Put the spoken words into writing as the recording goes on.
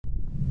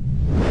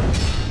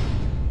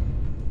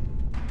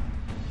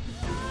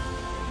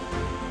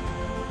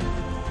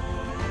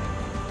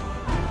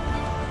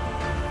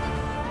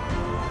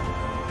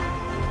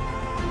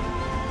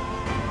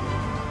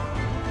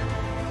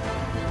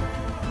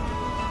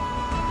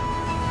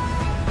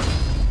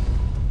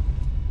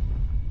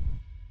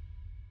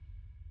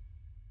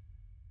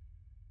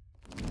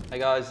Hey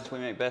guys, it's We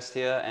Make Best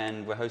here,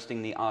 and we're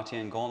hosting the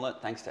RTN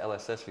Gauntlet. Thanks to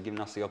LSS for giving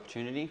us the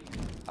opportunity.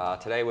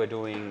 Today we're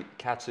doing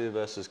Katsu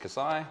versus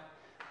Kassai.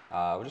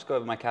 We'll just go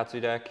over my Katsu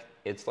deck.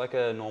 It's like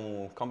a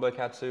normal combo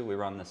Katsu. We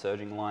run the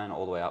Surging line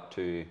all the way up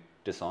to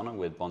Dishonor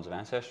with Bonds of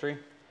Ancestry.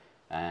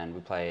 And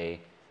we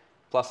play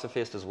plus the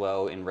Fist as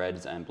well in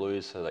reds and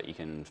blues so that you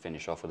can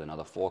finish off with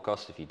another 4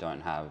 cost if you don't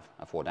have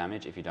a 4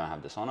 damage, if you don't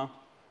have Dishonor.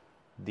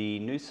 The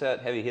new set,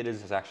 Heavy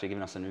Hitters, has actually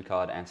given us a new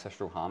card,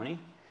 Ancestral Harmony.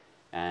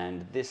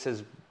 And this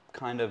has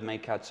kind of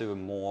made Katsu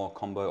more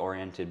combo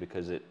oriented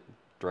because it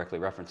directly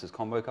references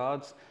combo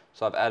cards.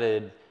 So I've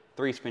added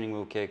 3 spinning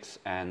wheel kicks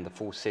and the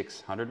full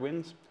 600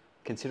 wins,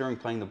 considering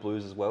playing the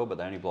blues as well, but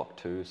they only block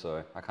 2,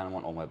 so I kind of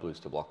want all my blues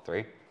to block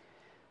 3.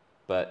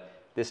 But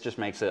this just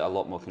makes it a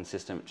lot more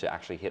consistent to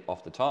actually hit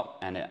off the top,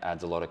 and it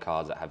adds a lot of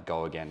cards that have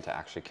go again to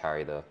actually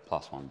carry the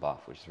 +1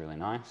 buff, which is really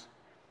nice.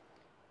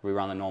 We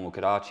run the normal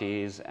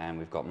Kodachis, and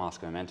we've got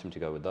Mask of Momentum to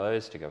go with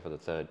those, to go for the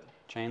 3rd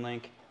chain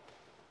link.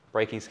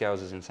 Breaking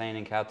Scales is insane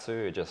in Katsu.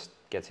 It just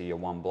gets you your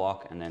 1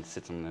 block and then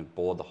sits on the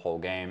board the whole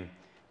game.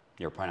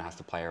 Your opponent has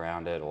to play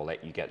around it or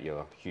let you get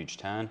your huge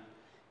turn.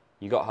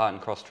 You got Heart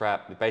and Cross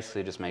Trap. It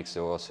basically just makes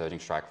your Surging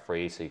Strike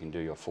free so you can do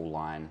your full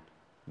line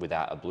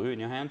without a blue in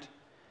your hand.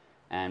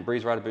 And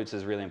Breeze Rider Boots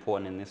is really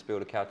important in this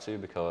build of Katsu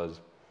because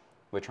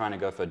we're trying to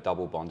go for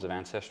double Bonds of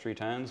Ancestry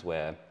turns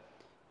where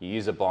you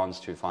use the bonds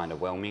to find a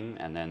Whelming,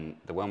 and then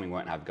the Whelming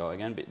won't have go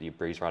again, but your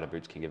Breeze Rider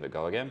Boots can give it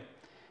go again.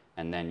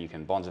 And then you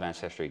can Bonds of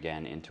Ancestry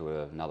again into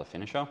another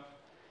finisher.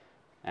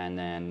 And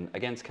then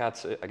against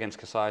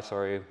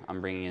Kassai, I'm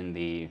bringing in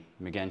the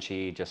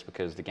Mugenshi just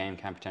because the game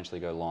can potentially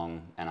go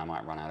long and I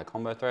might run out of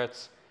combo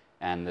threats.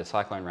 And the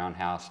Cyclone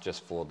Roundhouse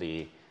just for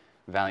the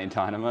Valiant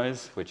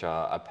Dynamos, which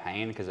are a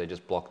pain because they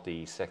just block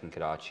the 2nd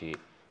Kodachi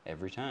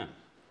every turn.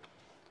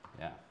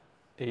 Yeah.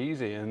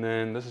 Easy. And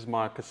then this is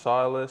my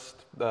Kassai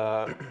list.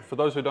 For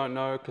those who don't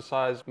know,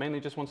 Kassai mainly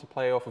just wants to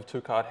play off of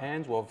 2-card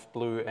hands with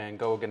blue and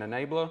Go Again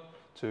Enabler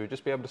to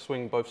just be able to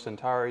swing both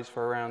Centauris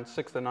for around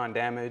 6 to 9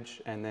 damage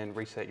and then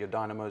reset your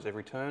Dynamos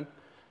every turn.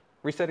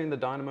 Resetting the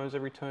Dynamos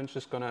every turn is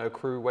just going to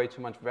accrue way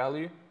too much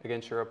value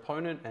against your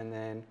opponent and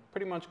then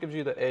pretty much gives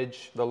you the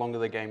edge the longer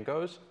the game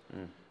goes.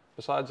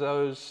 Besides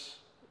those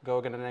Go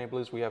Again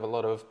Enablers, we have a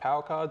lot of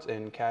power cards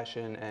in Cash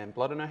In and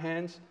Blood in our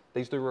hands.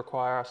 These do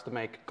require us to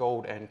make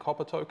gold and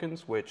copper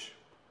tokens, which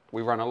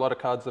we run a lot of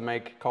cards that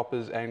make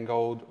coppers and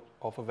gold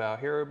off of our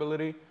hero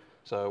ability.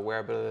 So we're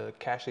able to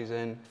cash these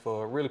in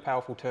for really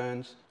powerful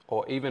turns,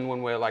 or even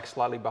when we're like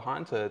slightly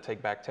behind to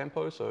take back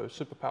tempo, so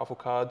super powerful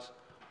cards.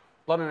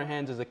 Blood in our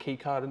hands is a key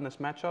card in this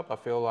matchup. I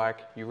feel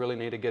like you really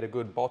need to get a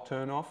good bot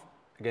turn off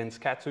against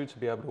Katsu to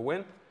be able to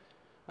win.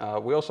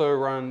 We also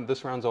run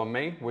This Round's On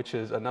Me, which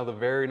is another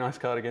very nice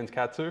card against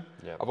Katsu.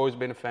 Yep. I've always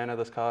been a fan of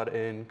this card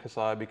in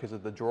Kassai because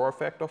of the draw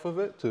effect off of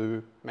it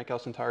to make our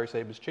Centauri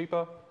Sabers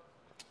cheaper.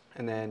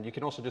 And then you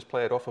can also just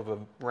play it off of a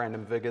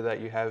random Vigor that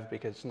you have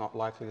because it's not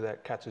likely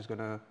that Katsu's going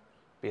to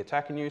be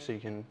attacking you, so you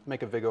can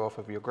make a Vigor off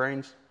of your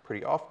Grains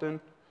pretty often.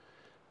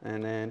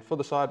 And then for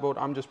the sideboard,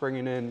 I'm just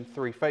bringing in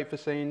 3 Fate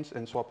Forescenes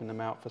and swapping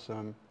them out for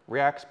some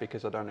Reacts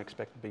because I don't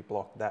expect to be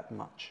blocked that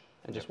much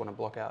and just want to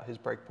block out his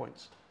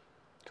breakpoints.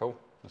 Cool.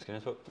 Let's get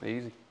into it.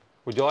 Easy.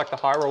 Would you like the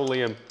high roll,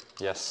 Liam?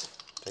 Yes.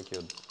 Take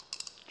your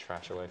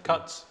trash away from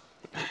Cuts.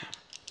 me.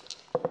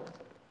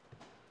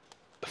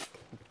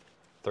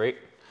 3.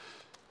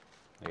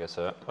 I guess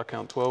so. I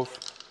count 12.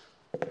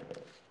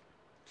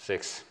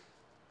 6.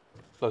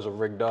 Those are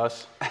rigged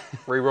dice.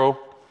 Reroll.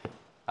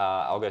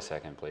 I'll go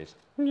second, please.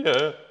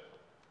 Yeah.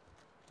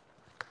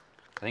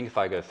 I think if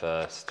I go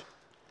first,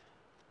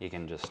 you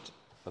can just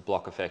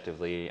block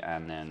effectively,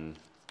 and then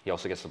he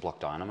also gets to block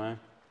Dynamo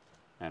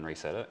and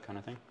reset it, kind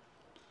of thing.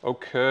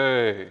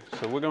 Okay,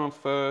 so we're going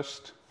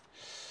first.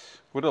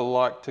 Would have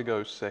liked to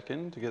go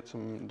second to get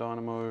some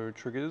Dynamo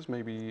triggers,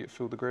 maybe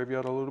fill the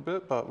graveyard a little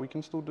bit, but we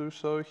can still do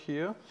so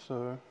here.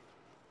 So,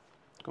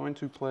 going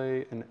to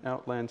play an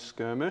Outland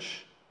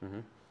Skirmish.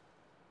 And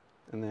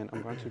then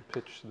I'm going to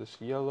pitch this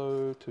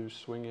yellow to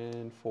swing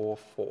in for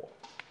 4.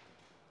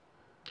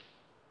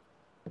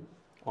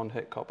 On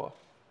hit copper.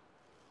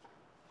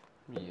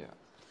 Yeah.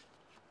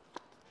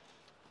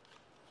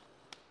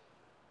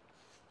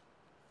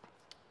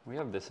 We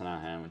have this in our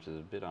hand, which is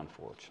a bit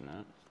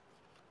unfortunate.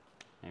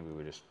 Maybe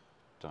we just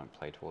don't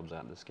play towards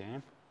that this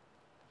game.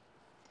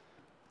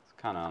 It's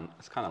kind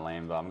of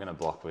lame, but I'm gonna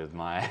block with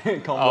my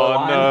combo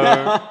line.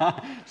 No.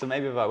 So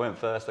maybe if I went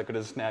first, I could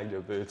have snagged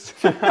your boots.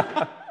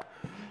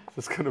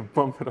 Just gonna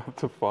bump it up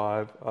to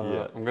 5.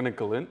 Yeah. I'm gonna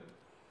glint.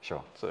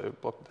 Sure. So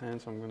block the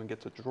hand, so I'm gonna get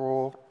to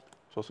draw.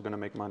 It's also gonna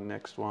make my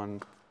next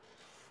one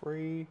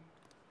free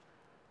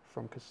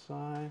from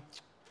Kassai.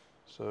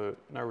 So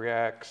no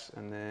reacts,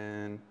 and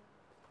then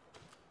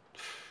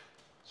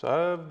so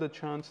I have the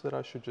chance that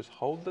I should just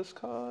hold this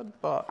card,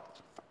 but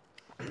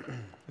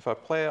if I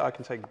play it, I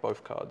can take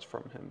both cards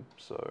from him.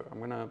 So I'm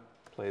gonna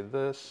play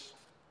this,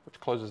 which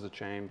closes the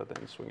chain, but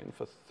then swing in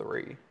for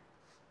 3.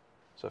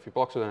 So if he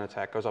blocks with an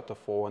attack, goes up to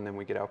 4, and then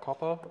we get our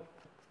copper.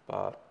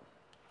 But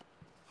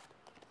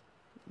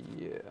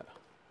yeah,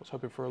 was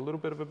hoping for a little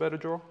bit of a better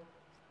draw.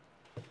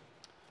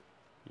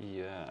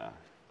 Yeah.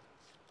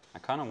 I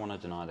kind of want to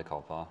deny the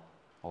copper,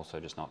 also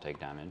just not take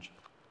damage.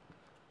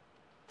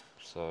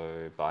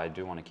 So, but I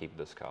do want to keep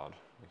this card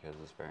because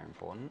it's very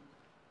important.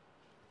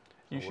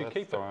 So You should worth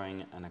keep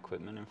throwing an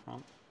equipment in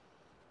front.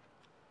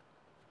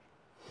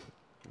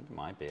 It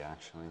might be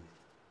actually.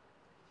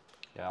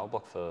 Yeah, I'll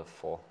block for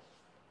 4.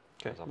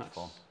 Okay, Up nice. to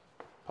 4.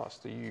 Pass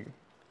to you.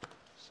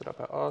 Set up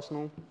our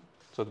arsenal.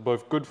 So it's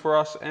both good for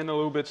us and a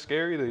little bit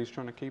scary that he's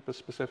trying to keep a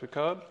specific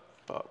card,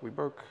 but we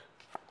broke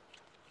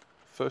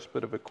first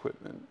bit of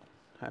equipment.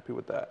 Happy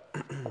with that.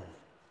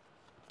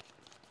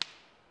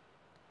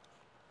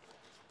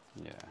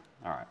 Yeah.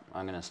 All right.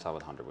 I'm going to start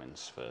with 100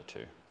 wins for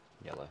 2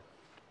 yellow.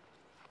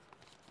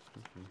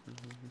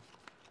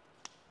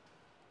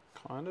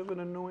 Kind of an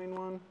annoying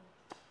one.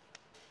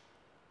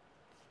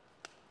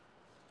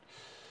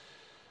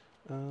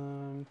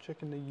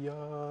 Checking the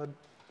yard.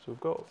 So we've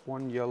got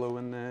 1 yellow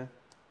in there.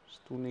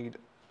 Still need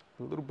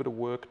a little bit of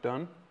work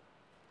done.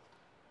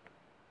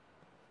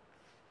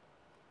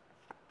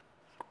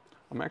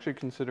 I'm actually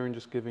considering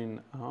just giving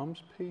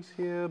arms piece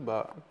here,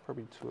 but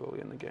probably too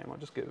early in the game. I'll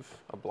just give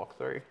a block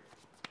 3.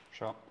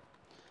 Sure.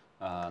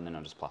 And then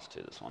I'll just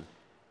 +2 this one.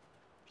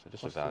 So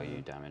just a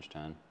value damage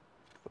turn.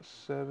 For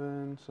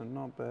 7, so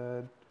not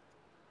bad.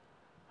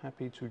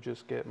 Happy to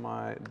just get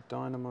my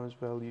Dynamo's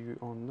value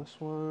on this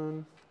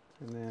one.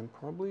 And then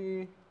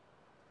probably...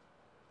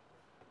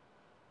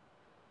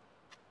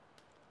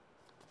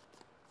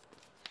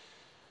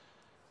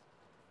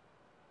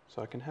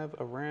 So I can have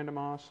a random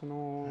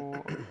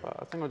arsenal, but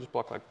I think I'll just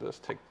block like this,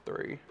 take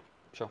 3.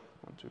 Sure.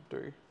 1, 2,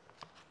 3.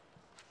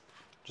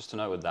 Just to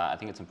note with that, I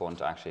think it's important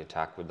to actually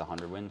attack with the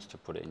 100 wins to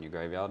put it in your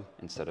graveyard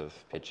instead of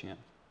pitching it.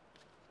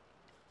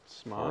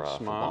 Smart, for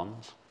smart.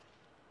 bonds.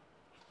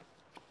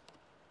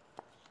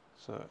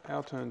 So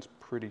our turn's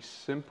pretty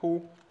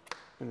simple.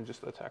 I'm gonna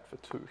just attack for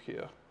 2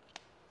 here.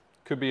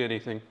 Could be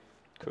anything.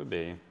 Could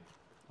be.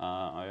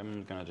 I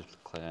am going to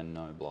declare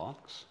no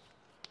blocks.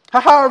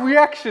 Haha,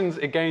 reactions!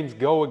 It gains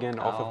go again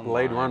off of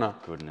Blade Runner.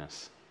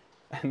 Goodness.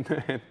 And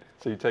then,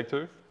 so you take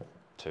 2?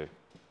 2.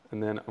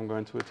 And then I'm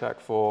going to attack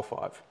for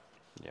 5.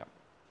 Yep.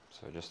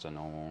 So just a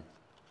normal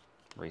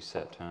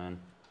reset turn.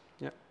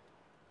 Yep.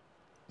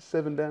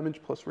 7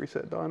 damage plus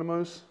reset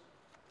dynamos.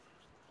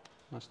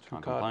 Nice 2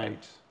 Can't card complain.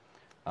 8.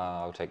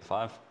 I'll take the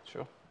 5.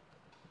 Sure.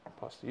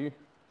 Pass to you.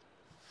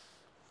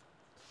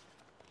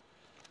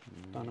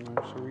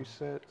 Dynamos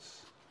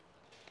resets.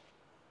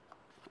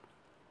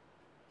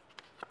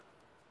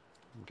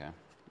 Okay.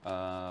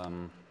 I'll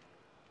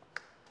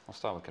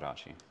start with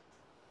Karachi.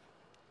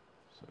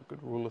 So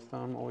good rule of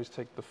thumb, always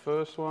take the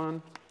first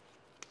one.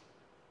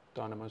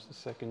 Dynamo's the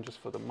second, just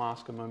for the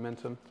mask of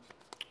momentum.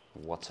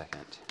 What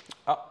second?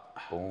 Ah,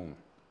 Boom.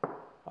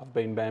 I've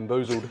been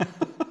bamboozled.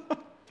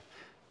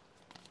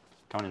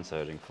 Coming in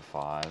surging for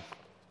 5.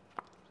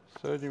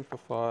 Surging for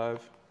 5.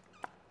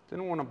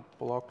 Didn't want to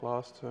block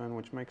last turn,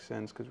 which makes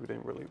sense because we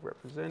didn't really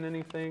represent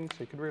anything, so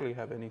you could really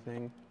have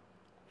anything.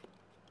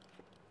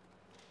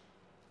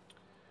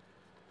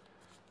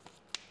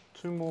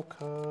 2 more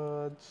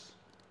cards.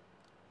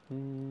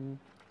 So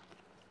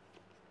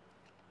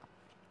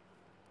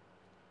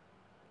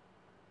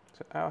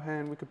our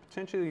hand, we could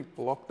potentially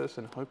block this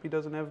and hope he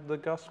doesn't have the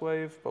gust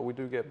wave, but we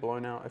do get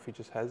blown out if he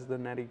just has the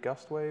natty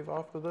gust wave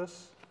after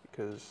this,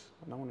 because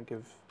I don't want to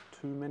give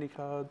too many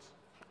cards.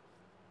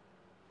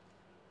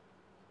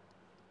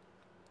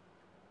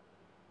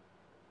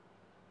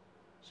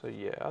 So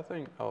yeah, I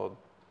think I'll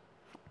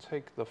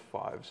take the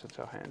 5 since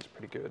our hand's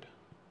pretty good.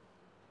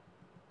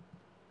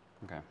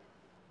 Okay.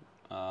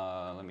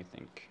 Let me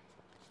think.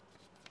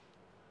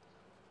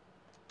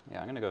 Yeah,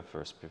 I'm going to go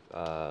for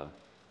a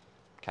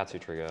Katsu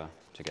trigger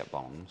to get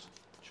bombs.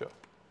 Sure.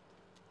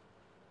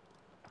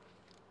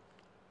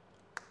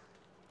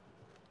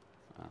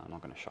 I'm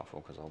not going to shuffle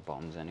because I'll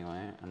bombs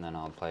anyway, and then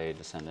I'll play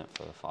Descendant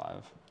for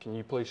 5. Can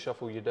you please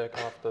shuffle your deck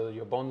after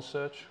your bond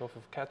search off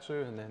of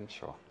Katsu and then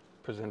Sure.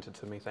 present it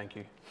to me, thank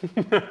you.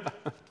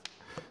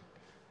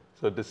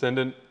 So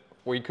Descendant,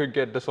 we could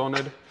get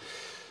Dishonored.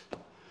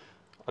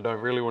 I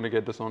don't really want to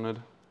get Dishonored.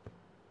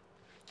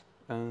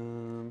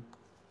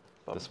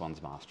 This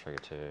one's Mask Trigger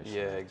too. So.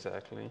 Yeah,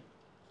 exactly.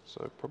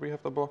 So probably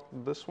have to block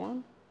this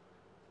one,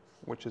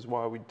 which is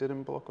why we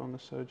didn't block on the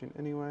Surgeon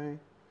anyway.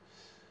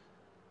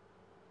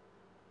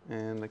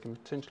 And they can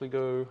potentially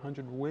go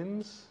 100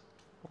 wins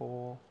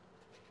or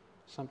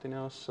something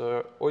else.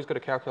 So always got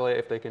to calculate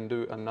if they can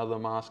do another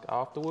mask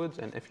afterwards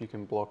and if you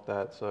can block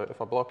that. So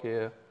if I block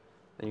here,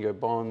 then you go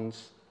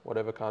Bonds,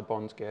 whatever card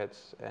Bonds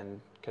gets,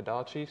 and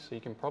Kadachi. So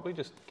you can probably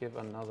just give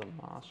another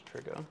mask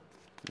trigger.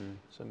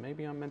 So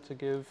maybe I'm meant to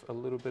give a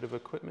little bit of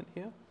equipment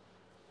here.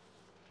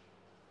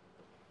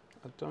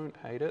 I don't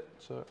hate it.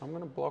 So I'm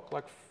going to block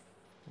like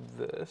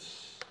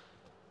this.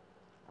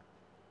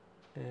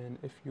 And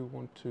if you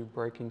want to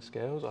breaking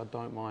scales, I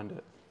don't mind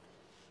it.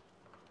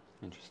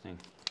 Interesting.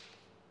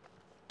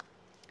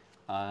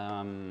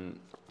 My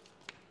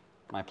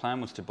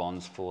plan was to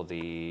bonds for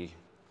the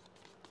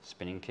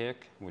spinning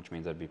kick, which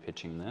means I'd be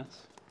pitching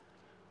this.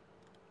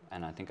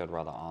 and I think I'd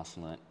rather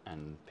arsenal it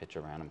and pitch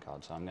a random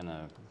card. So I'm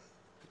gonna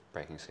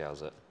breaking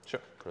scales it.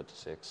 Sure. Put it to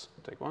 6.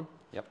 Take one.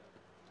 Yep.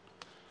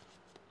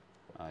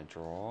 I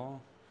draw.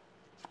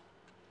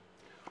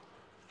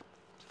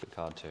 It's a good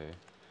card too.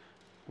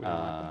 We don't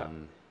like that.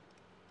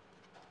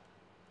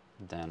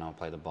 Then I'll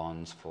play the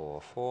bonds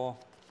for 4.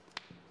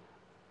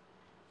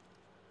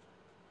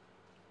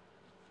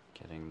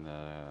 Getting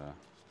the,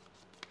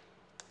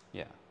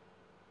 yeah.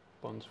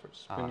 Bonds for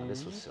spinning.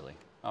 This was silly.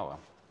 Oh well.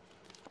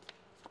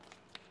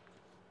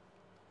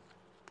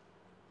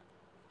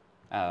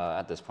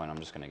 At this point, I'm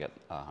just going to get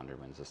 100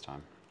 wins this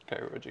time.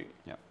 Okay, Reggie.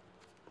 Yep.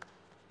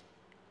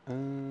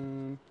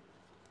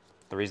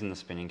 The The reason the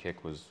spinning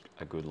kick was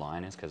a good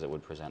line is because it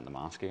would present the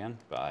mask again,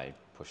 but I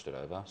pushed it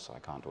over, so I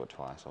can't do it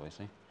twice,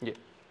 obviously. Yeah.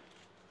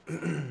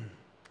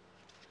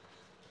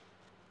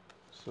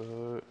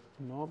 So,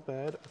 not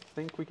bad. I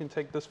think we can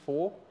take this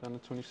 4 down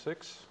to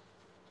 26.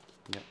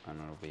 Yep, and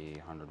it'll be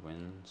 100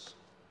 wins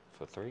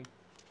for 3.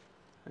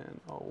 And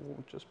I'll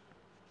just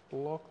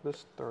block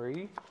this 3.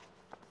 And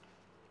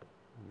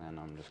then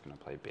I'm just going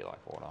to play Be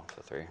Like Water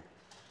for 3.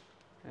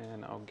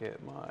 And I'll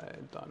get my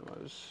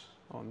dynamos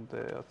on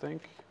there, I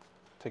think.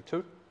 Take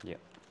 2. Yep.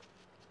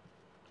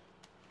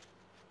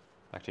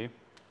 Back to you.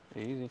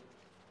 Easy.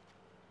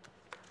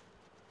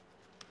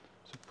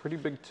 It's a pretty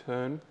big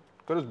turn.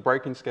 Got his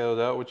breaking scales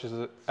out, which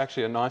is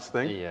actually a nice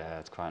thing. Yeah,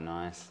 it's quite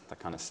nice. That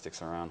kind of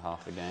sticks around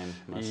half the game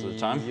most of the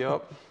time.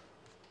 Yep.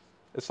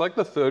 It's like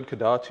the third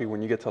Kadachi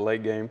when you get to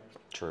late game.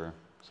 True.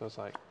 So it's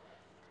like,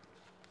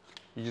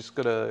 you just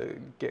gotta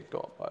get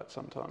got by it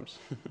sometimes.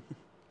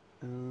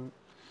 So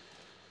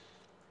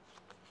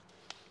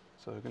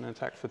we're gonna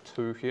attack for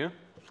 2 here.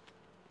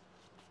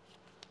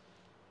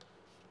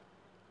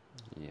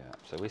 Yeah,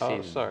 so we see...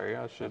 Oh, sorry,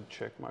 I should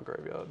check my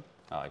graveyard.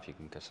 Oh, if you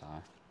can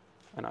Kassai.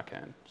 And I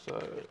can. So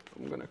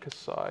I'm gonna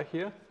Kassai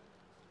here.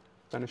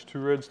 Banish 2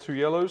 reds, 2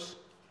 yellows.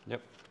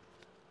 Yep.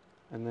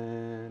 And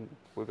then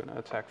we're gonna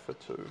attack for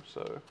 2.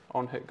 So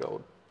on hit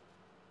gold.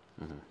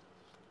 Mm-hmm.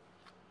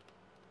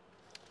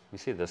 We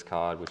see this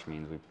card, which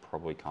means we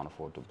probably can't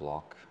afford to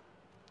block.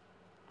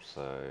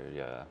 So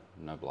yeah,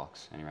 no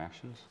blocks. Any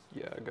reactions?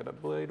 Yeah, I got a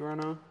Blade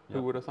Runner. Yep.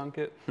 Who would have thunk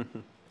it?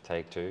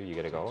 Take 2, you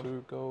get a gold.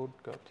 2 gold,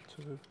 got to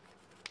 2.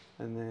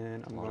 And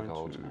then I'm going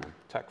golds, to man.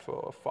 attack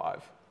for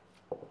 5.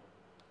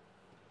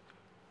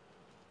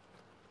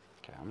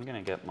 Okay, I'm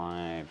gonna get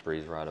my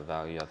Breeze Rider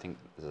value. I think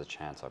there's a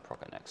chance I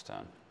proc it next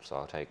turn. So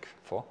I'll take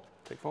 4.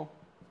 Take 4.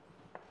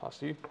 Pass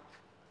to you.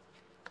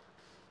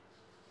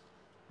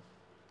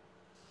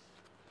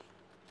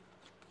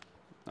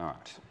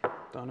 Alright.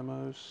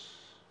 Dynamos.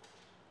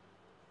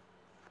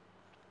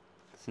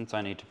 Since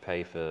I need to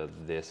pay for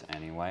this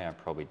anyway, I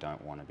probably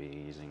don't want to be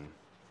using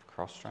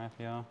Cross Strap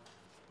here.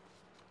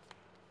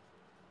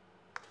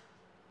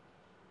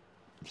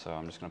 So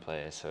I'm just going to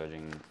play a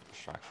Surging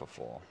Strike for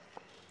 4.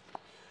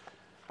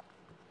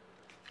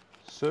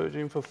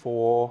 Surging for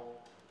 4.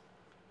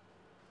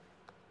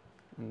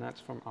 And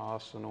that's from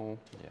Arsenal.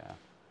 Yeah.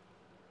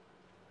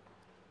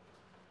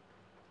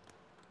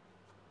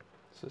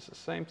 So it's the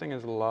same thing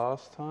as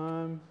last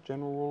time.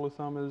 General rule of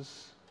thumb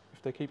is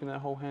if they're keeping that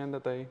whole hand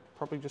that they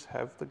probably just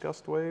have the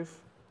Gust Wave.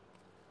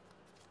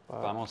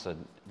 But I'm also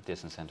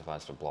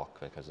disincentivized to block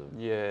because of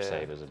Yeah.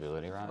 Saber's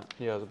ability, right?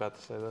 Yeah, I was about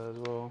to say that as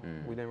well.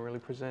 Mm. We didn't really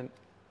present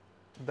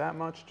that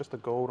much, just a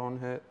gold on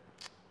hit.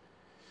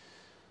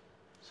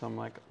 So I'm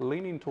like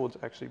leaning towards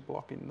actually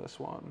blocking this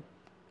one.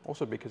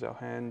 Also because our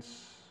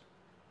hand's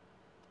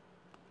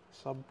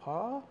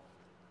subpar.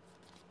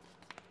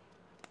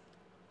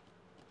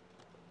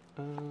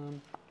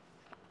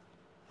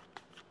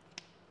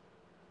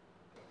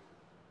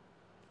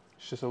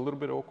 It's just a little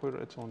bit awkward.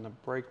 It's on the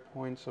break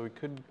point, so we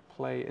could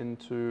play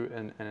into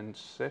an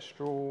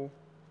ancestral,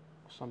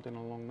 something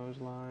along those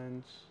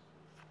lines.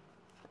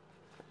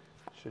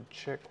 Should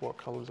check what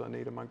colors I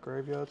need in my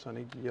graveyard. So I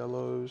need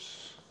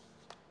yellows,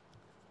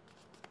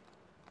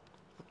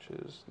 which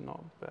is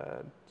not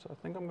bad. So I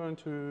think I'm going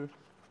to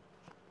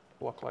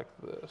block like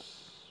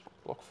this,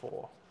 block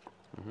 4.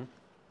 Mm-hmm.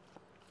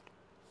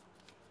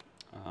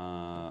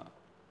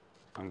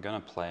 I'm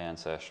going to play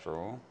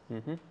Ancestral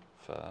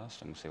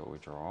first and see what we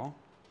draw.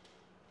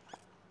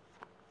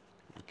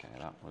 Okay,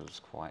 that was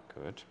quite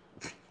good.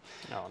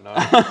 Oh no.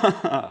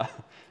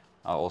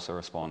 I'll also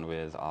respond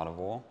with Art of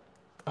War.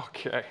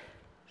 Okay.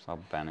 So I'll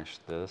banish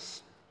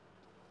this.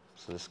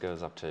 So this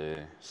goes up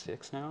to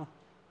 6 now.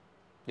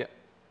 Yeah.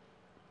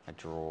 I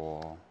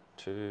draw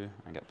 2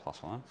 and get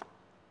 +1.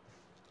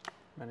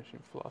 Managing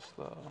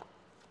Fluster.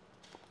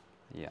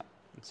 Yeah.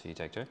 So you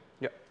take 2?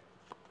 Yep.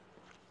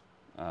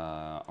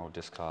 I'll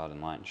discard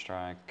and Lightning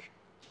Strike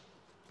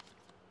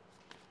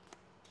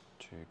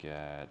to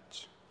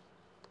get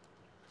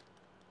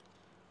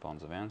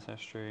Bonds of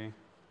Ancestry.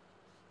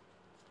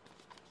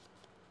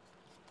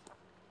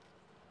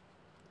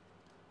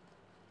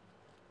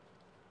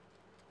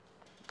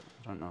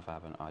 I don't know if I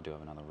have I do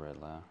have another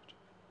red left.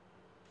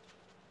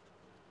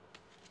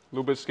 A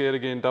little bit scared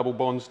again, double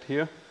bonds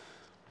here.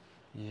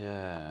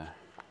 Yeah.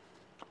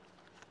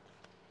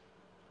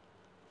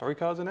 3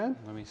 cards in hand?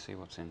 Let me see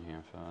what's in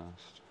here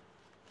first.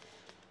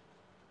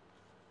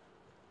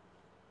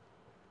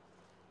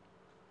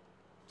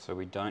 So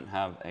we don't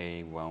have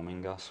a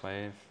whelming gust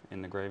wave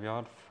in the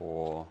graveyard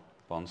for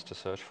bonds to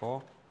search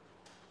for,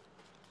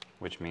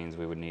 which means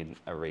we would need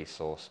a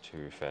resource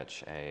to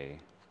fetch a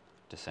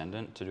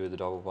descendant to do the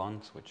double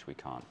bonds, which we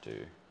can't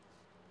do,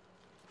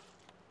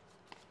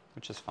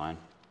 which is fine.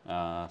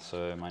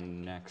 So my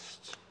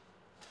next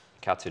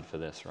Katsu for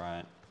this,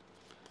 right?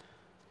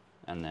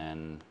 And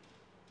then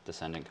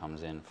descendant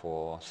comes in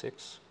for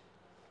 6.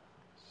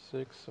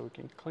 6, so we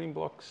can clean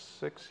block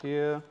 6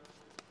 here.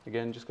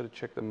 Again, just got to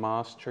check the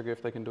mask trigger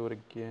if they can do it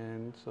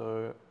again.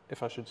 So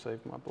if I should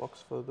save my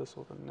blocks for this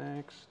or the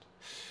next.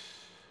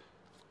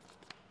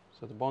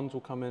 So the bonds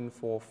will come in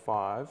for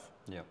 5.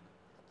 Yep.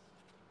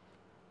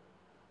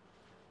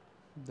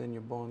 Then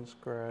your bonds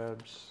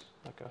grabs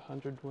like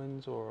 100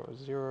 wins or a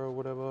 0 or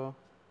whatever.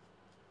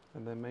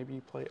 And then maybe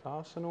you play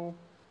Arsenal.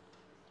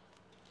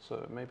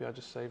 So maybe I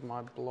just save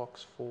my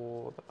blocks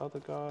for the other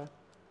guy.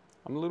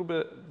 I'm a little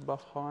bit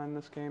behind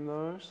this game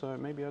though, so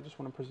maybe I just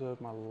want to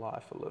preserve my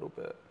life a little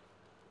bit.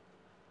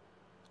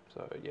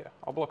 So yeah,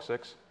 I'll block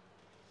 6.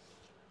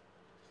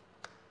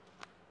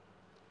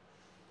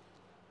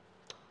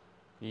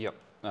 Yep,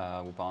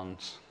 we'll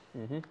bonds.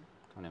 Going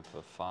in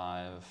for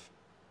 5.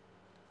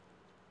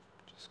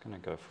 Just gonna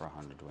go for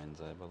 100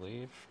 wins, I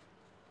believe.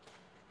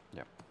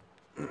 Yep.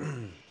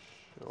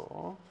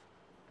 Sure.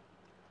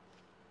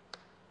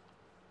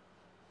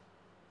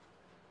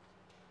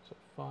 So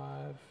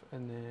 5,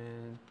 and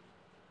then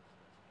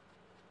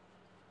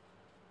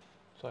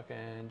so I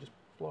can just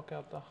block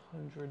out the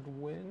 100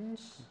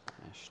 wins,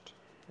 Finished.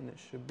 and it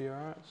should be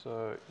alright.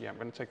 So yeah, I'm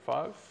going to take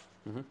 5.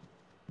 And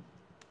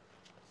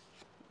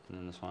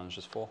then this one's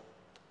just 4.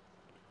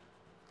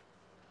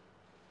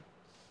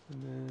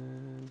 And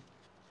then,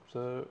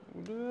 so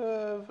we do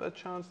have a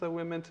chance that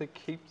we're meant to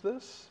keep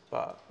this,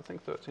 but I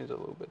think 13 is a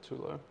little bit too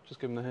low.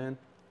 Just give him the hand.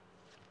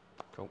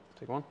 Cool.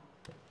 Take 1.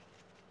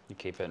 You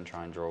keep it and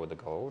try and draw with the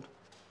gold.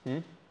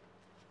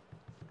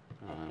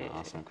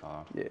 Arsenal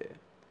card. Yeah.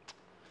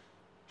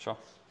 Sure.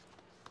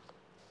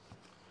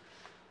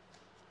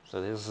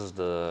 So this is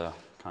the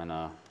kind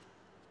of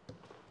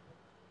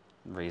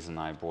reason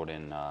I brought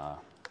in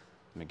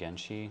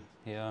Magenshi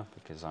here,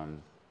 because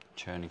I'm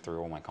churning through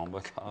all my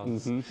combo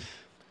cards.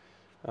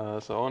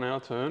 So on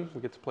our turn, we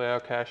get to play our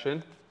cash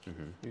in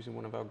using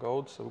one of our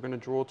golds. So we're going to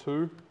draw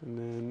 2, and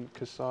then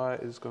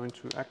Kassai is going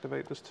to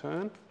activate this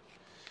turn.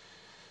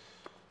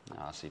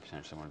 So you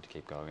potentially wanted to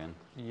keep going.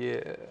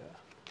 Yeah,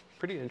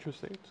 pretty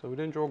interesting. So we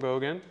didn't draw go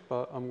again,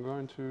 but I'm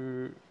going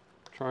to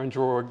try and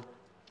draw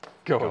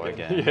go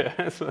again.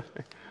 Yeah, so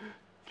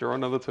draw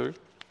another 2.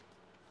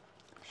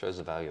 Shows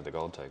the value of the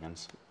gold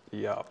tokens.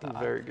 Yeah,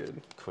 very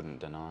good. Couldn't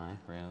deny,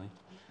 really.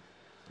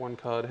 1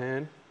 card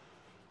hand,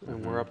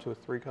 and we're up to a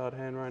 3 card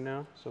hand right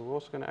now. So we're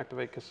also going to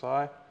activate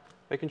Kassai,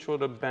 making sure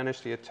to banish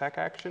the attack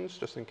actions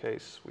just in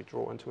case we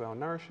draw into our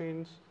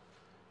nourishings.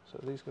 So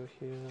these go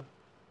here,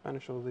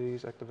 banish all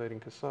these, activating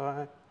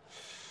Kassai.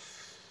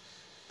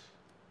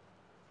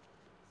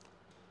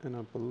 And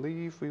I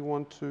believe we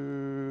want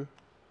to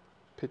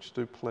pitch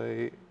to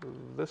play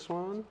this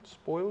one,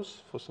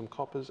 spoils, for some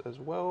coppers as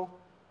well.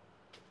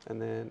 And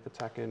then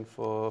attack in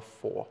for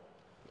 4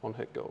 on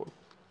hit gold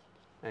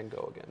and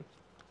go again.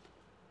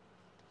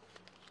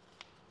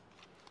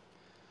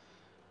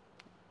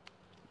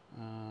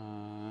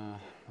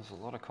 There's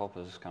a lot of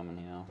coppers coming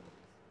here.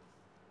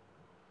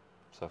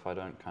 So if I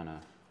don't kind of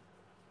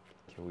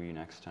kill you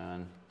next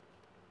turn,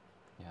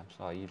 yeah,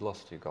 so you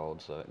lost 2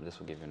 gold, so this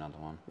will give you another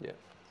one. Yeah.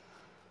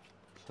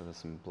 So there's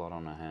some blood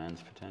on our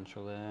hands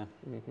potential there.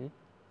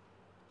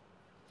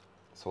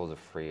 Swords are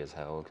free as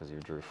hell because you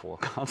drew 4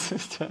 cards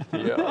this turn.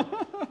 Yeah.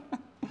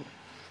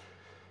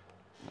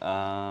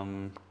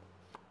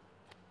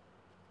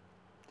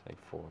 Take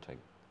 4, take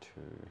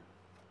 2.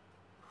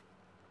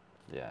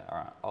 Yeah,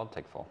 alright, I'll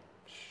take 4.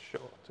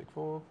 Sure, take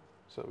 4.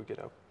 So we get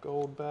our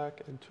gold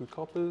back and 2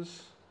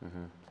 coppers.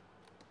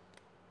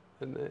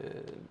 And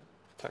then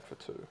attack for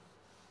 2.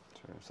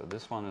 So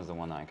this one is the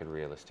one that I could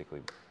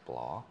realistically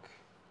block.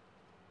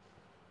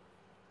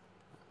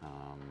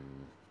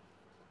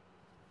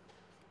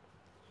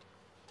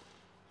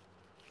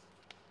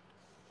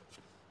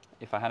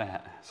 If I had I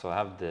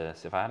have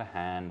this. If I had a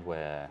hand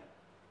where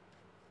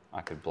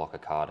I could block a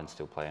card and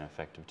still play an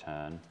effective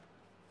turn,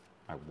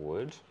 I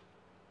would.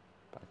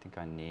 But I think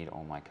I need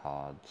all my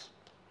cards.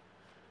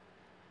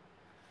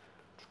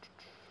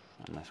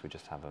 Unless we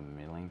just have a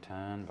milling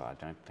turn, but I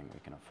don't think we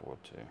can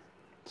afford to.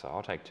 So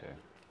I'll take 2.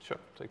 Sure,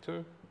 take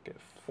 2. Get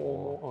 4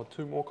 more, or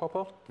 2 more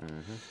copper.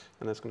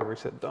 And that's going to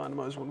reset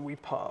dynamos when we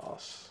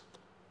pass.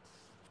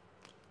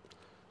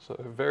 So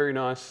a very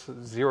nice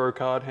 0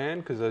 card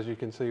hand, because as you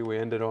can see, we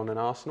ended on an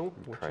Arsenal,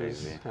 which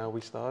is how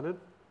we started.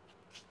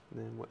 And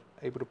then we're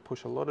able to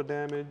push a lot of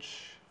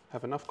damage,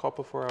 have enough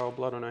copper for our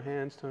blood on our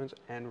hands turns,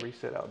 and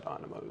reset our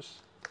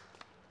dynamos.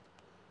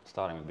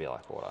 Starting with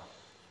Blackwater.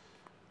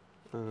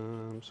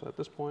 So at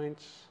this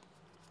point,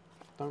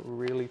 don't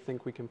really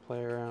think we can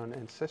play around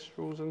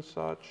ancestrals and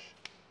such.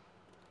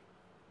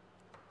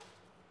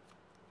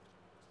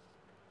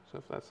 So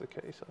if that's the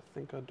case, I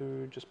think I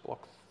do just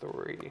block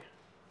 3.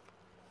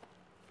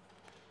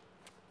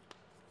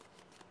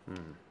 No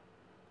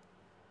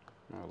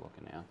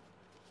looking now.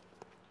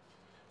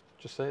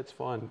 Just say it's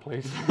fine,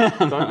 please.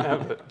 Don't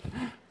have it.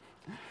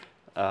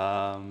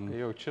 Um,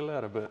 Yo, chill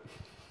out a bit.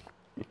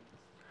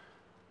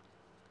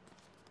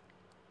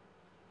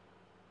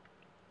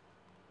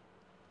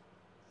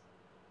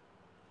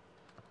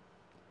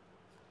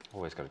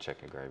 Always got to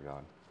check your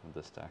graveyard with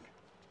this deck.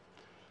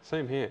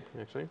 Same here,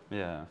 actually.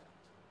 Yeah.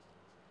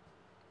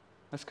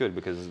 That's good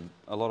because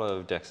a lot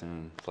of decks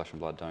in Flesh and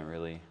Blood don't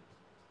really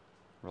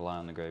rely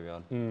on the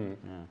graveyard.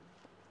 Yeah.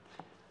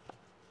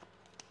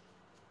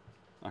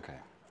 Okay.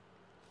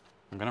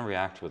 I'm going to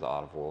react with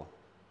Art of War.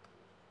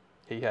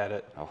 He had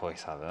it. I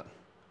always have it.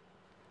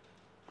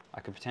 I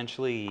could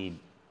potentially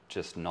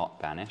just not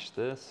banish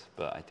this,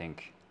 but I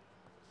think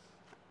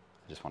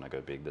I just want to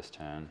go big this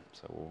turn,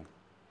 so we'll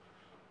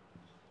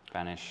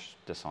banish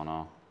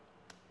Dishonor.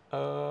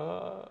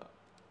 +1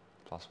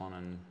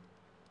 and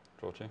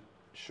draw 2.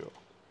 Sure.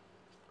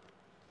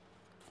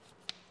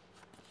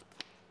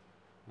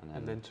 And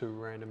And then 2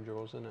 random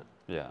draws in it.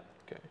 yeah.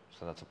 Okay.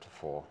 So that's up to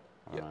 4.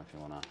 I don't know if you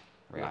want to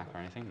react or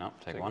anything. No,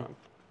 take Take one.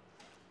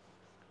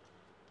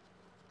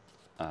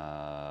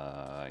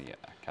 Yeah,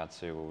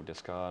 Katsu will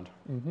discard.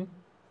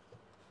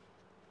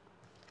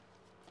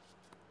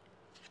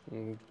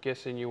 I'm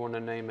guessing you want to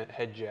name it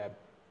Head Jab.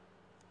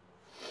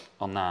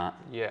 On that,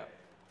 Yeah.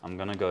 I'm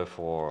going to go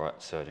for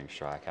Surging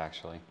Strike,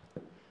 actually.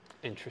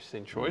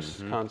 Interesting choice.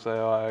 Can't say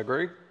I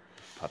agree.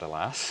 But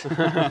alas.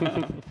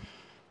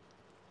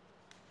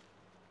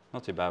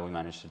 Not too bad, we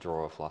managed to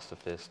draw a Fluster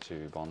Fist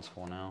to Bonds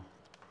for now.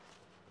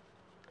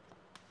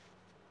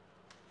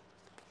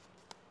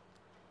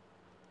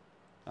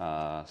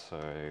 So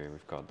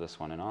we've got this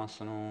one in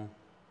Arsenal,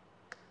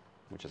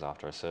 which is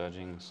after a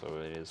Surging, so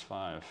it is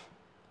 5.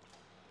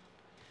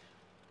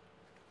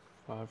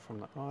 5 from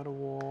the Art of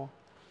War.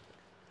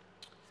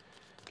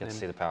 Get to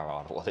see the power of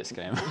Art of War this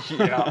game.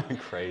 Yeah.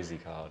 Crazy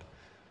card.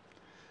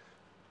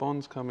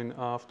 Bonds coming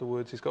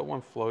afterwards. He's got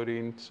 1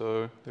 floating,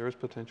 so there is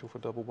potential for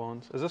double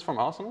bonds. Is this from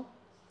Arsenal?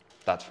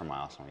 That's from my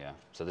Arsenal, yeah.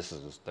 So this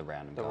is the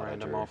random The card I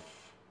random drew.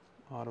 off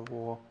Art of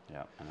War.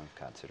 Yeah, and I've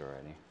Katsu'd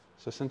already.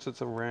 So since it's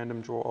a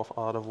random draw off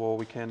Art of War,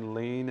 we can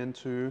lean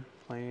into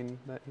playing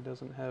that he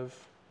doesn't have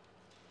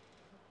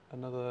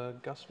another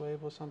Gust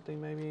Wave or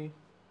something maybe.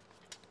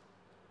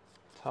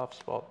 Tough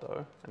spot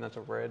though, and that's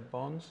a red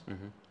bonds.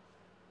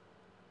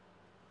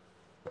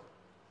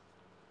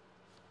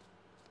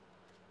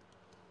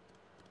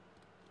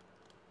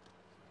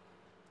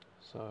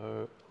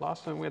 So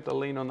last time we had to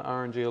lean on the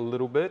RNG a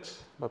little bit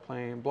by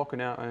blocking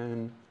out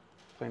and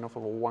playing off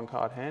of a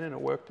 1-card hand, and it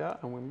worked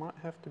out, and we might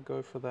have to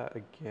go for that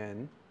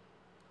again.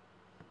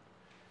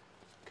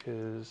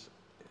 Because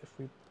if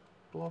we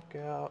block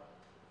out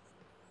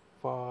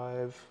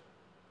 5,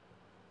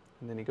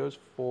 and then he goes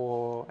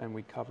 4, and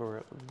we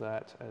cover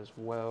that as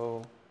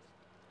well,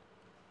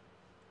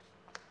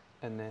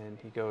 and then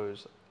he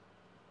goes,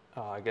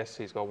 I guess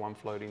he's got 1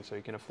 floating, so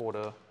he can afford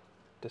a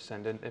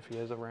Descendant if he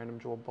has a random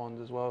draw bond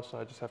as well, so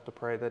I just have to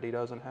pray that he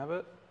doesn't have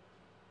it.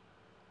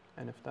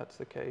 And if that's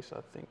the case,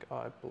 I think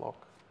I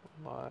block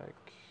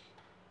like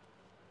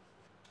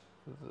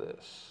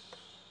this,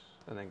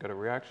 and then go to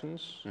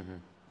reactions.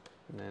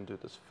 And then do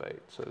this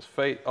Fate. So this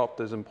Fate opt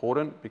is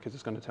important because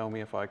it's going to tell me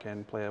if I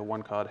can play a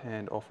 1-card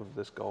hand off of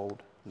this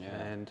gold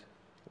and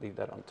leave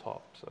that on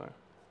top. So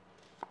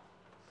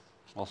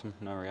Awesome,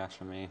 no reaction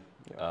from me.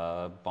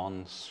 Yeah.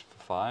 Bonds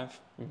for 5.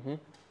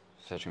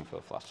 Searching for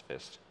a Fluster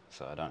Fist,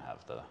 so I don't have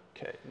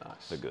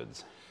the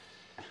goods.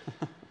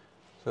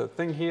 So the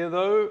thing here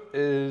though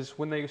is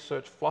when they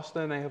search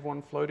Fluster and they have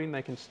 1 floating,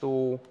 they can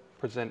still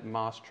present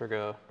Mass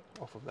Trigger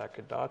off of that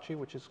Kodachi,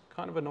 which is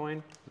kind of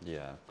annoying.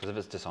 Yeah, because if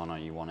it's Dishonor,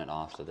 you want it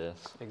after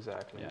this.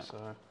 Exactly. Yeah.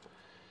 So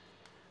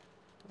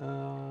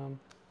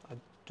I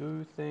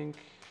do think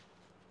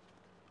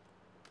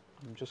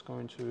I'm just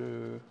going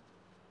to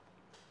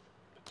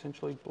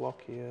potentially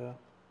block here.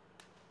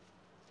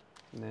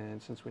 And then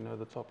since we know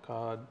the top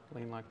card,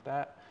 lean like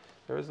that.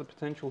 There is the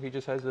potential he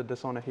just has a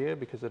Dishonor here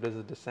because it is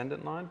a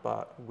Descendant line,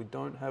 but we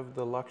don't have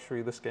the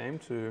luxury this game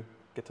to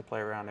get to play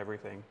around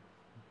everything.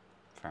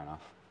 Fair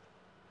enough.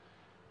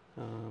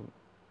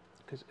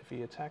 Because if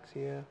he attacks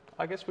here,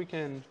 I guess we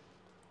can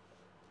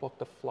block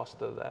the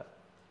Fluster that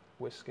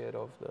we're scared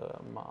of the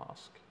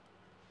Mask,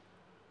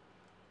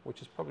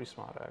 which is probably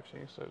smarter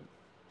actually. So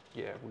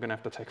yeah, we're gonna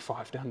have to take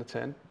 5 down to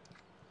 10.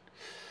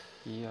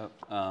 Yep.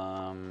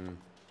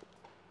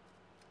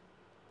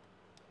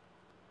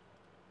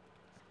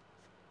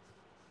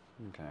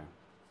 Okay.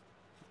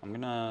 I'm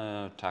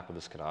gonna tackle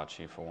this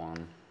Kodachi for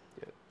 1.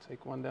 Yeah,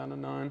 take 1 down to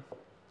 9.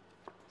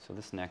 So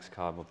this next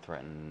card will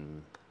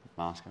threaten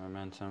Mask and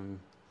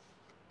Momentum.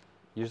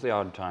 Usually I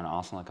would try and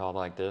Arsenal a card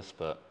like this,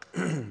 but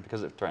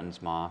because it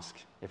threatens Mask,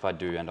 if I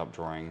do end up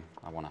drawing,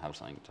 I want to have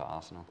something to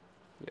Arsenal.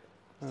 Yeah.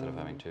 Instead of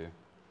having 2.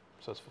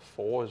 So it's for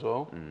 4 as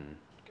well.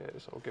 Okay,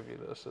 so I'll give you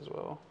this as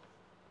well.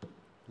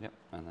 Yep,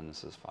 and then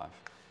this is 5.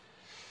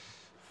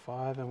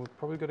 5, and we've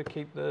probably got to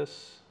keep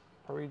this.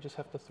 probably just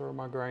have to throw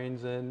my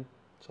grains in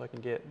so I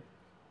can get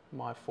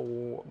my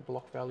full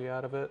block value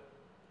out of it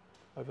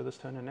over this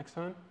turn and next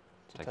turn.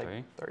 So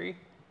Take three.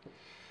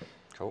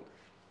 Cool.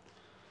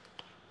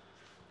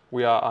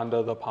 We are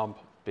under the pump.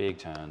 Big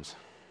turns.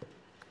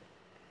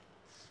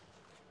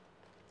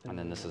 And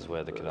then this is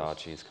where the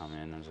Kadachis come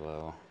in as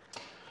well.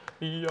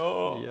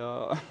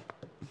 Yeah.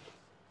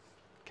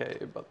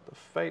 Okay, but the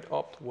Fate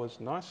Opt was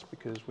nice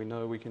because we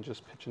know we can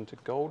just pitch into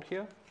gold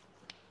here.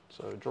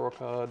 So draw a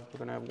card, we're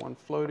going to have one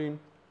floating.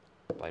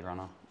 Blade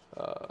Runner.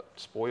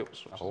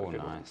 Spoils. Oh,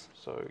 nice.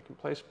 So you can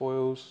play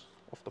spoils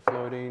off the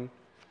floating.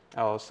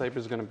 Our Saber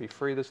is going to be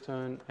free this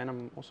turn, and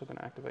I'm also going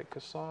to activate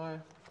Kassai.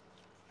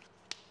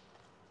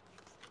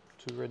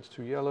 2 reds,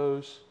 2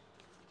 yellows.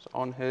 So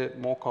on hit,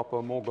 more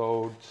copper, more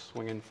gold,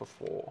 swinging for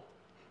 4.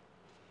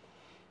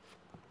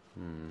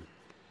 And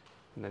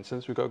then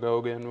since we got go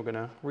again, we're going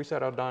to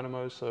reset our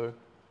dynamos. So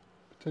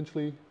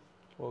potentially,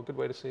 well, a good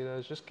way to see that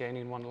is just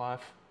gaining 1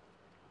 life,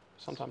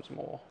 sometimes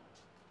more.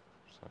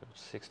 So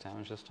 6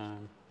 damage this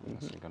time.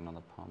 Unless you got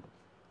another pump.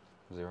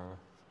 0.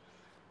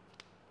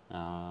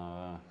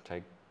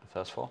 Take the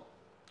first 4.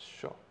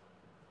 Sure.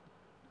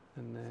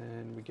 And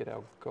then we get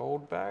our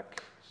gold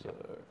back. So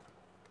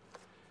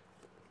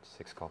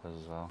 6 coppers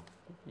as well.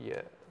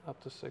 yeah,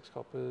 up to 6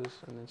 coppers,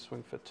 and then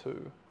swing for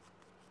 2.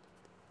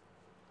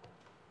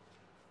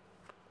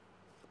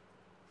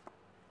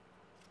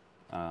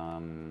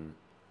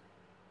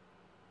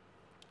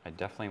 I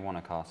definitely want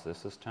to cast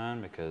this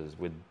turn because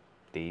with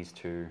these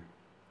 2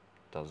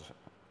 does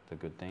the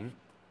good thing.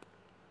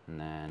 And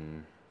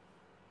then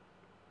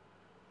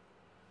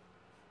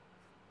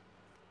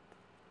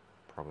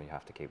probably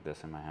have to keep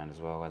this in my hand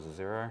as well as a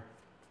 0.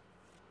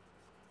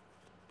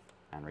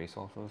 And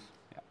resources.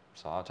 Yeah,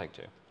 so I'll take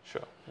 2.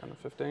 Sure. Down to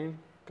 15,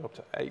 go up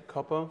to 8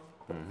 copper.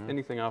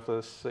 Anything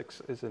after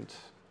 6 isn't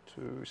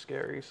too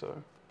scary,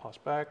 so pass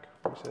back,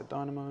 reset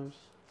dynamos.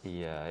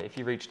 Yeah, if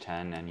you reach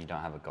 10 and you don't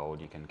have a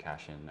gold, you can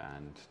cash in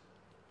and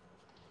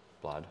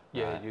blood.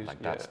 Yeah,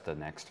 right? That's the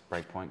next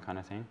breakpoint kind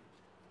of thing.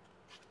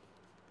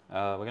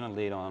 We're going to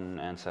lead on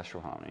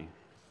Ancestral Harmony.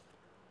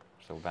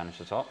 So we'll banish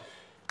the top.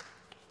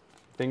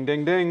 Ding,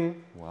 ding,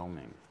 ding.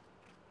 Whelming.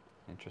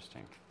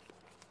 Interesting.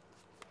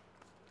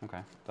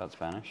 Okay, that's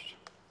banished.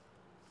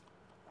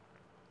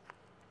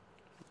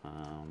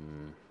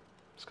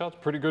 This card's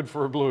pretty good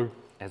for a blue.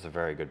 It's a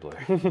very good blue.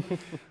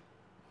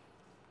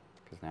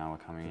 Because now we're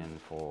coming in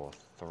for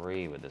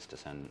 3 with this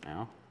Descendant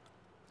now.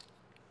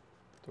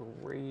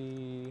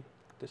 3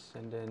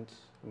 Descendant.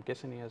 I'm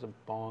guessing he has a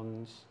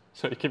bonds.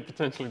 So he can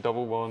potentially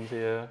double bonds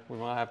here. We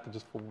might have to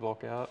just full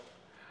block out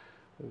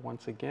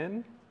once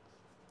again.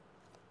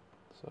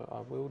 So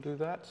I will do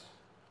that.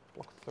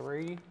 Block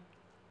 3.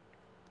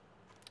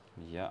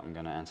 Yeah, I'm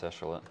going to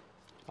Ancestral it.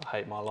 I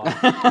hate my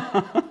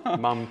life.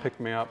 Mum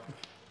picked me up.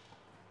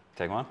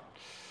 Take 1.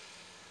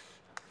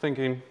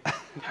 Thinking.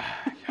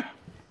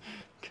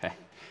 Okay,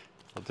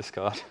 I'll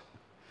discard.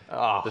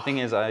 Oh. The thing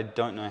is, I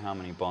don't know how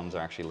many bonds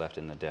are actually left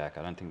in the deck.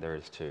 I don't think there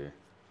is 2.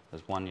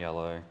 There's 1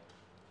 yellow.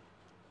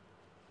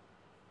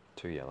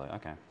 2 yellow,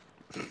 okay.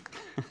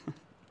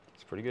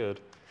 It's pretty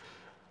good.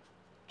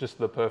 Just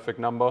the perfect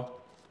number.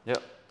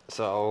 Yep,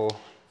 so...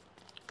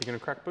 You going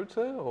to crack boots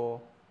there,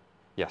 or...?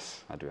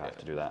 Yes, I do have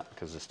to do that,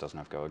 because this doesn't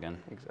have go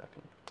again.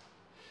 Exactly.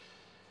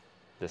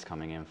 This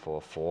coming in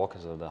for 4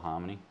 because of the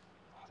harmony.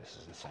 Oh, this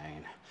is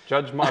insane.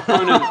 Judge, my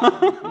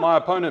opponent, my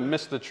opponent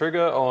missed the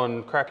trigger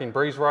on cracking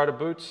Breeze Rider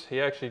boots. He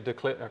actually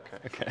declared...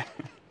 Okay.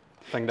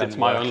 I think that's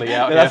my only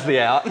out. That's the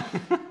out.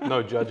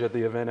 No judge at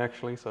the event,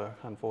 actually, so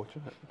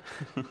unfortunate.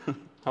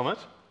 How much?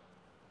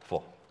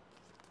 4.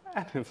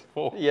 And it's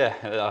 4.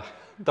 Yeah,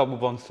 double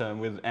bonds turn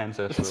with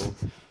Ancestral.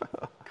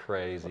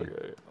 Crazy.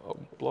 Okay, I'll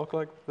block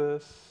like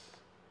this.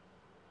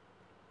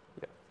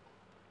 Yeah.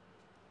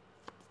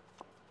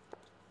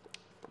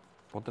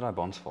 What did I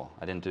bonds for?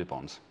 I didn't do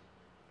bonds.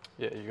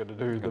 Yeah, you got to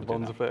do the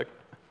bonds effect.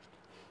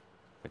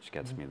 Which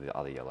gets me the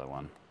other yellow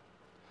one.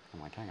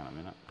 I'm like, hang on a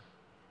minute.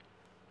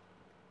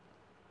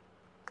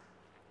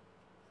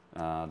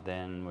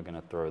 Then we're going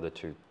to throw the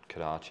 2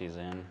 Kadachis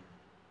in.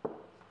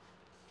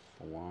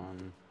 For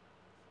 1.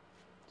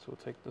 So we'll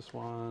take this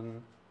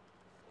one.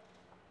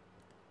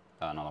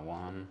 Another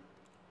 1.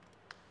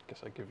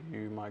 Guess I give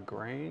you my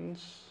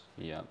grains.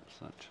 Yep,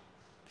 so that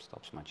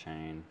stops my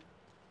chain.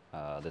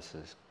 This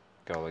is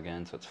go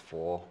again, so it's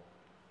 4.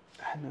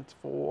 And it's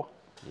 4.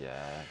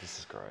 Yeah, this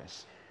is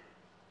gross.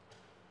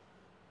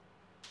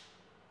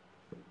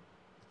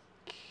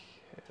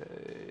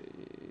 Okay.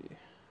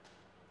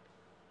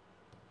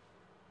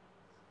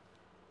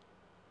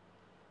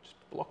 Just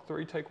block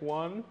 3, take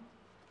 1.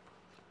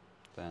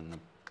 Then the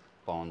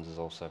bonds is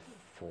also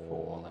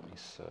 4. Let me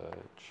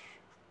search.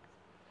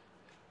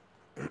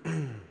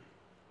 I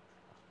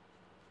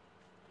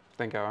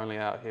think our only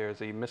out here is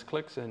he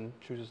misclicks and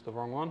chooses the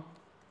wrong one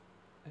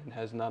and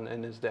has none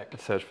in his deck.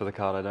 Search for the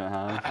card I don't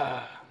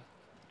have.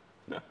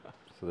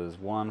 So there's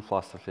 1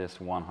 Fluster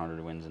Fist,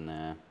 100 wins in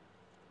there.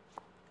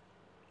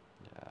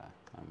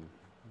 Yeah,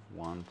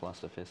 1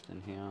 Fluster Fist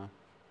in here.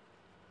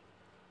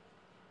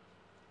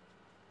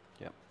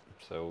 Yep,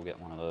 So we'll get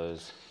one of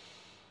those.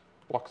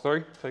 Block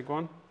 3, take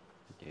one.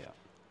 Yeah.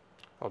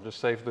 I'll just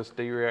save this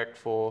D-react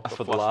for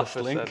the last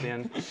fist link. at the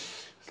end.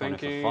 Going in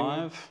Thinking,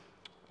 for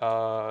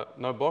 5.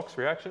 no blocks,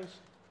 reactions.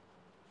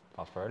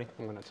 Pass priority.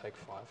 I'm gonna take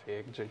 5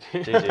 here.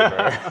 GG. GG,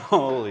 bro.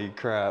 Holy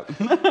crap.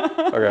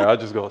 Okay, I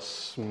just got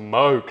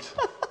smoked.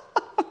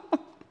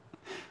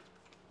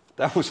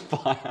 That was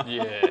fire.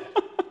 Yeah.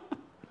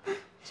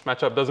 This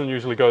matchup doesn't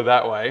usually go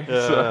that way.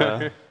 Yeah.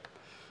 So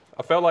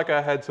I felt like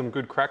I had some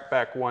good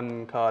crackback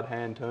 1-card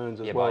hand turns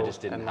as well. But I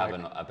just didn't and have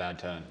like, a bad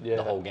turn Yeah.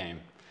 the whole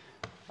game.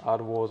 Art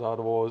of Wars, Art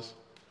of Wars.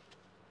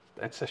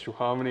 Ancestral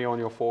Harmony on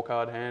your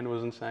 4-card hand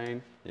was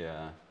insane.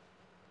 Yeah.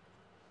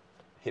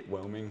 Hit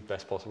whelming,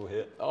 best possible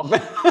hit. Oh.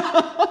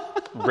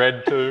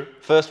 Red too.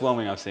 First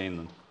whelming I've seen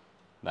them,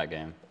 that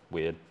game.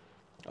 Weird.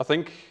 I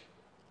think,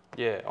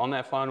 yeah, on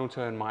that final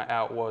turn, my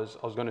out was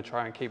I was going to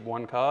try and keep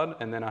 1 card,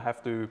 and then I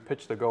have to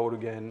pitch the gold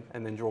again,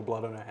 and then draw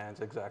blood on her hands,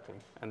 exactly.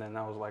 And then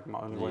that was like my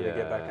only way to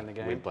get back in the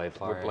game. With Blade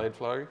Flurry. With Blade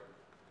Flurry.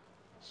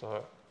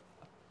 So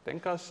I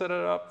think I set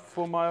it up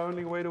for my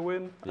only way to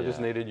win. I just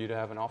Yeah. needed you to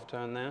have an off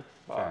turn there.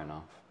 Fair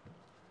enough.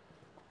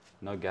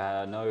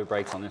 No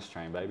brakes on this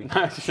train, baby.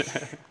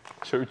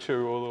 Choo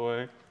choo all the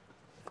way.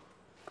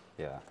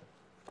 Yeah.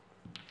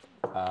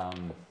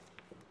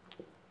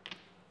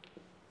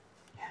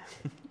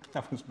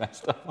 That was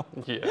messed up.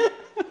 Yeah.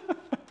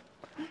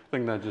 I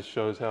think that just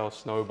shows how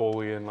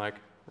snowbally and like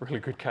really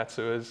good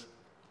Katsu is.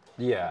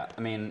 Yeah,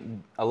 I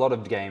mean, a lot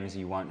of games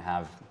you won't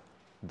have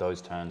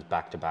those turns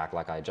back to back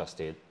like I just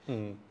did.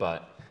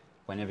 But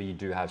whenever you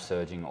do have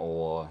Surging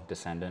or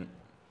Descendant,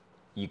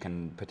 you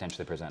can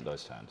potentially present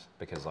those turns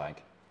because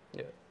like,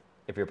 Yeah.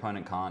 if your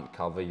opponent can't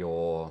cover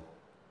your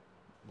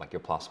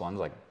 +1s,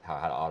 like how I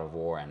had Art of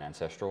War and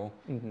Ancestral,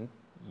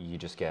 you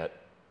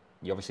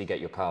obviously get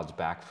your cards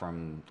back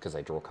from, because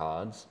they draw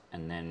cards,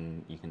 and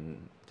then you can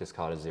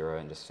discard a 0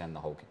 and just send the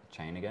whole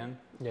chain again.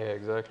 Yeah,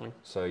 exactly.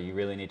 So you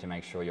really need to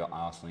make sure you're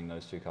arsenaling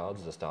those 2 cards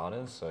as the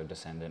starters, so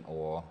Descendant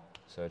or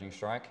Surging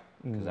Strike,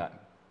 because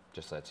that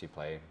just lets you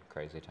play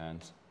crazy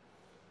turns.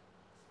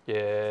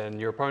 Yeah, and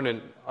your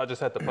opponent, I just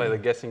had to play the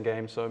guessing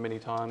game so many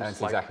times. That's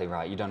like, exactly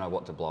right. You don't know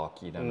what to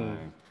block. You don't know.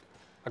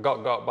 I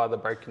got by the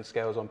breaking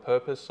scales on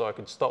purpose so I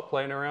could stop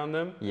playing around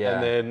them. Yeah.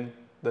 And then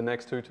the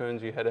next 2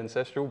 turns you had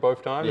Ancestral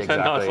both times. Yeah,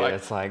 exactly. And I was like,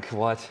 It's like,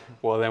 what?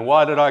 well then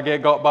why did I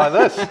get got by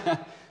this?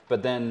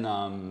 But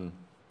then,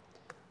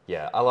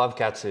 yeah, I love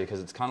Katsu because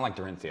it's kind of like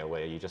Dorinthia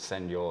where you just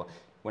send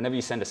whenever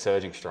you send a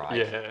Surging Strike,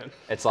 Yeah.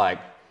 it's like,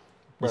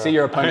 you see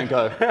your opponent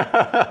go,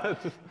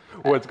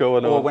 What's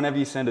going on? or whenever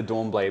you send a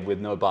Dawnblade with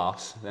no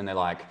buffs, then they're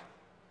like,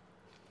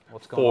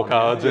 what's going 4 on?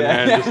 cards in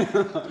Yeah.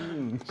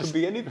 hand. Could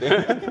be anything.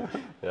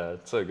 Yeah,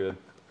 it's so good.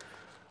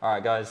 All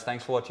right, guys,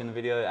 thanks for watching the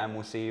video, and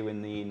we'll see you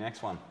in the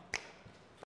next one.